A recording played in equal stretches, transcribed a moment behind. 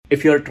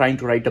if you're trying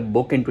to write a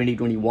book in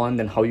 2021,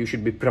 then how you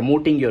should be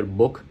promoting your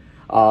book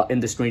in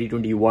this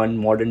 2021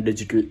 modern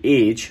digital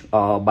age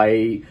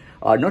by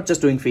not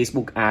just doing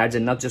Facebook ads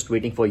and not just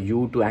waiting for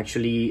you to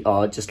actually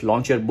just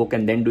launch your book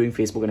and then doing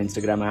Facebook and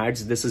Instagram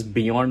ads. This is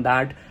beyond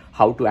that.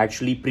 How to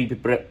actually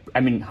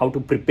how to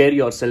prepare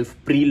yourself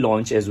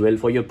pre-launch as well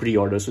for your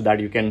pre-order, so that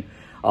you can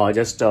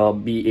just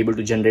be able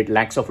to generate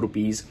lakhs of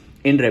rupees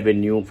in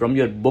revenue from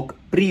your book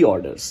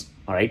pre-orders.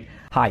 All right.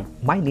 Hi,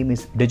 my name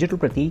is Digital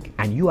Pratik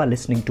and you are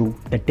listening to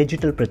The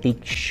Digital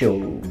Pratik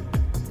Show.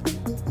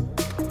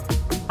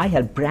 I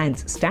help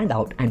brands stand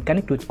out and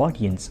connect with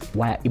audience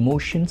via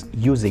emotions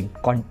using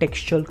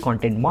contextual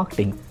content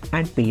marketing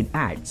and paid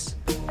ads.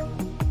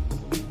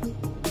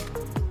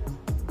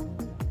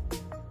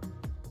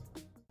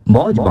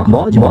 All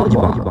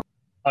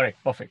right,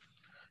 perfect.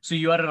 So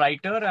you are a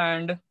writer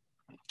and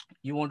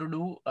you want to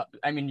do,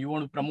 you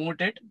want to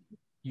promote it.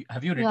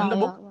 Have you written the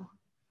book?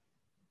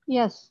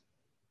 Yeah. Yes,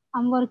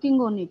 I'm working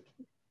on it.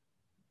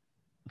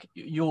 Okay,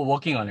 you're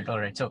working on it. All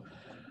right. So,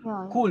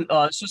 Yeah. Cool.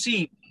 So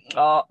see,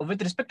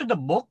 with respect to the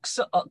books,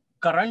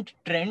 current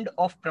trend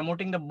of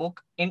promoting the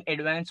book in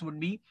advance would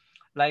be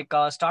like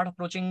start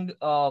approaching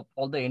all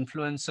the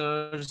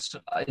influencers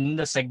in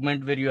the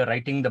segment where you are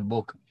writing the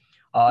book.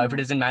 If it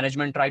is in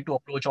management, try to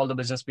approach all the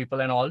business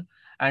people and all,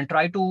 and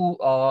try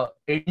to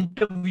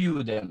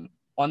interview them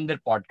on their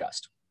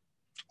podcast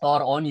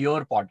or on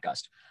your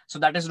podcast. So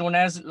that is known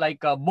as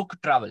like book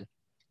travel.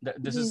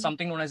 This is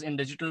something known as in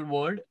digital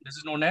world. This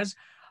is known as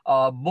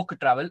book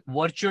travel,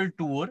 virtual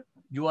tour.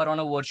 You are on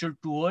a virtual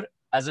tour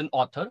as an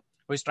author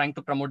who is trying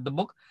to promote the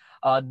book.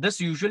 This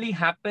usually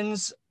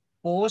happens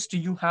post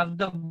you have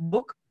the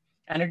book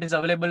and it is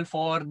available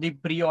for the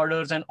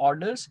pre-orders and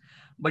orders.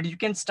 But you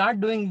can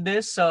start doing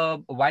this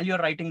while you're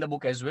writing the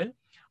book as well,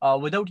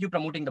 without you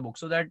promoting the book,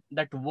 so that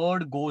that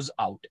word goes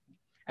out.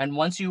 And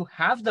once you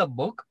have the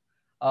book,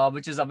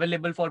 which is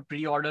available for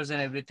pre-orders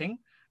and everything,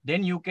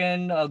 then you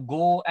can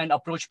go and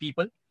approach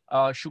people,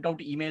 shoot out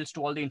emails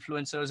to all the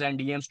influencers and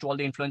DMs to all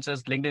the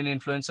influencers, LinkedIn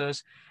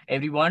influencers,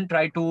 everyone.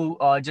 Try to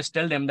just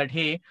tell them that,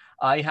 hey,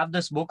 I have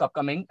this book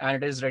upcoming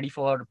and it is ready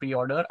for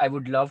pre-order. I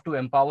would love to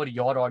empower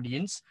your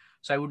audience.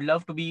 So I would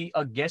love to be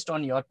a guest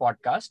on your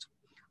podcast.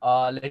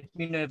 Let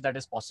me know if that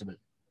is possible.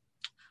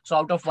 So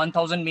out of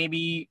 1,000,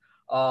 maybe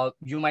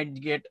you might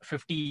get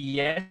 50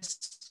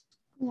 yes.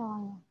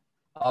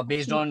 Yeah.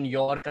 Based on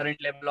your current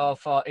level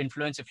of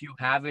influence, if you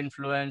have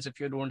influence, if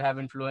you don't have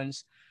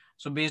influence.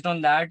 So based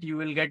on that, you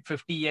will get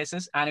 50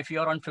 yeses. And if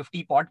you're on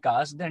 50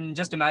 podcasts, then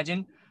just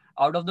imagine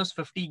out of those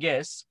 50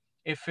 guests,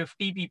 if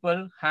 50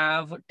 people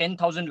have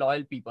 10,000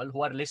 loyal people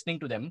who are listening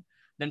to them,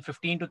 then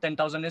 15 to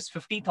 10,000 is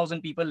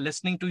 50,000 people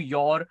listening to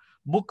your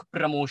book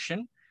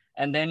promotion.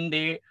 And then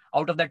they,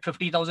 out of that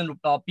 50,000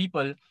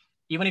 people,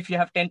 even if you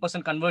have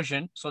 10%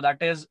 conversion, so that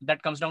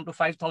comes down to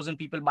 5,000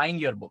 people buying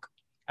your book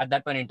at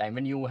that point in time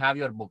when you have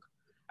your book.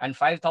 And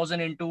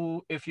 5,000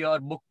 into, if your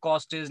book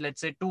cost is,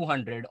 let's say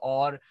 200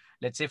 or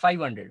let's say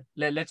 500,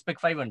 let's pick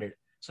 500.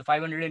 So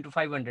 500 into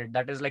 500,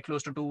 that is like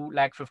close to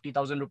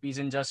 250,000 rupees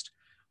in just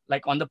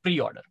like on the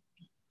pre-order.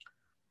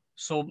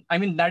 So,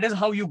 that is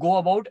how you go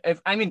about.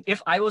 If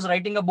I was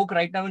writing a book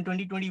right now in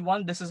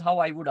 2021, this is how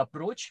I would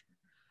approach.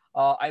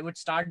 I would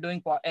start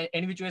doing,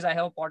 any which ways I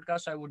have a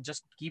podcast, so I would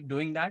just keep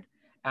doing that.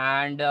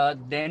 And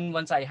then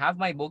once I have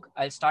my book,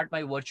 I'll start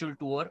my virtual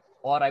tour,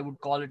 or I would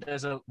call it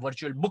as a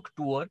virtual book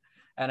tour.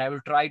 And I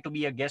will try to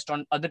be a guest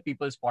on other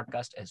people's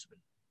podcast as well.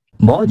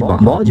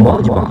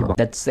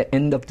 That's the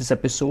end of this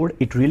episode.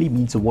 It really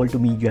means the world to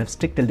me. You have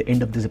stuck till the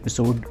end of this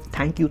episode.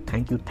 Thank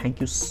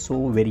you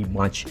so very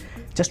much.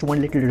 Just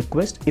one little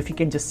request. If you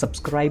can just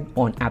subscribe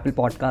on Apple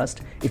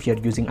Podcast if you're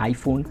using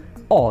iPhone,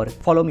 or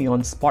follow me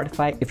on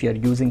Spotify if you're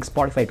using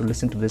Spotify to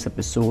listen to this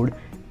episode,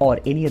 or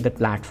any other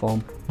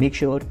platform. Make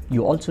sure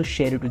you also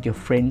share it with your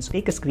friends.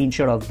 Take a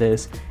screenshot of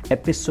this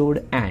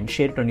episode and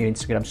share it on your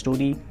Instagram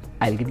story.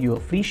 I'll give you a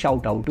free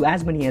shout out to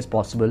as many as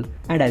possible,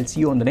 and I'll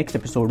see you on the next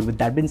episode. With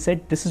that being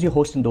said, this is your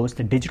host and host,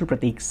 the Digital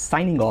Pratik,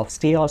 signing off.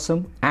 Stay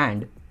awesome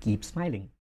and keep smiling.